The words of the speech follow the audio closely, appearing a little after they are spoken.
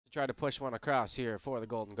Try to push one across here for the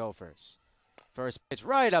Golden Gophers. First pitch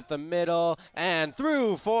right up the middle and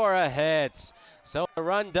through for a hit. So the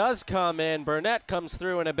run does come in. Burnett comes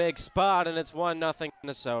through in a big spot, and it's 1-0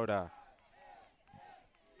 Minnesota.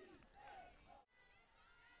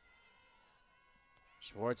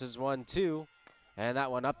 Schwartz is 1-2, and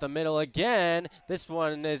that one up the middle again. This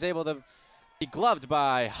one is able to be gloved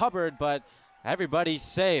by Hubbard, but everybody's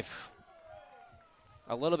safe.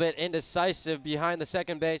 A little bit indecisive behind the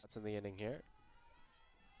second base. That's in the inning here.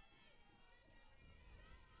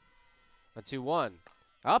 A 2-1.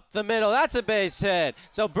 Up the middle, that's a base hit.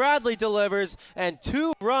 So Bradley delivers, and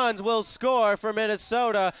 2 runs will score for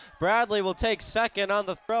Minnesota. Bradley will take second on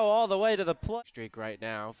the throw all the way to the plate. Streak right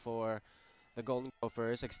now for the Golden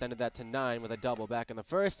Gophers. Extended that to 9 with a double back in the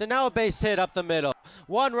first, and now a base hit up the middle.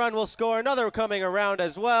 1 run will score, another coming around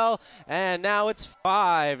as well, and now it's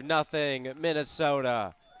 5-0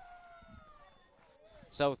 Minnesota.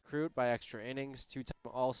 So recruit by extra innings,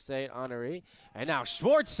 2-time All-State honoree. And now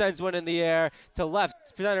Schwartz sends one in the air to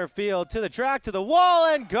left center field, to the track, to the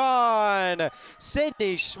wall, and gone.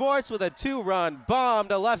 Sydney Schwartz with a 2-run bomb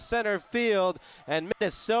to left center field, and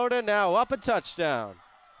Minnesota now up a touchdown.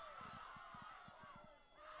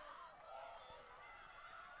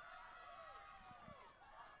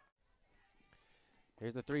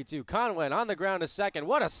 Here's the 3-2. Conway on the ground to second.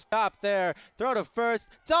 What a stop there. Throw to first.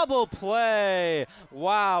 Double play.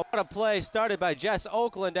 Wow, what a play started by Jess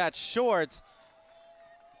Oakland at short.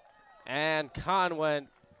 And Conway,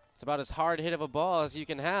 it's about as hard hit of a ball as you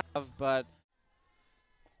can have, but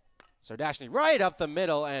Sardashny right up the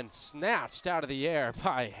middle and snatched out of the air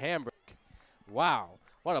by Hambrick. Wow,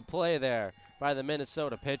 what a play there by the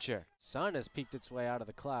Minnesota pitcher. Sun has peeked its way out of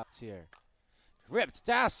the clouds here. Ripped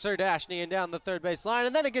past Sardashny and down the third base line,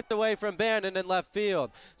 and then it gets away from Bannon in left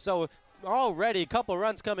field. So already a couple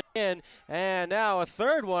runs coming in, and now a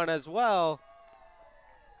third one as well.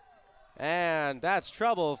 And that's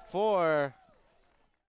trouble for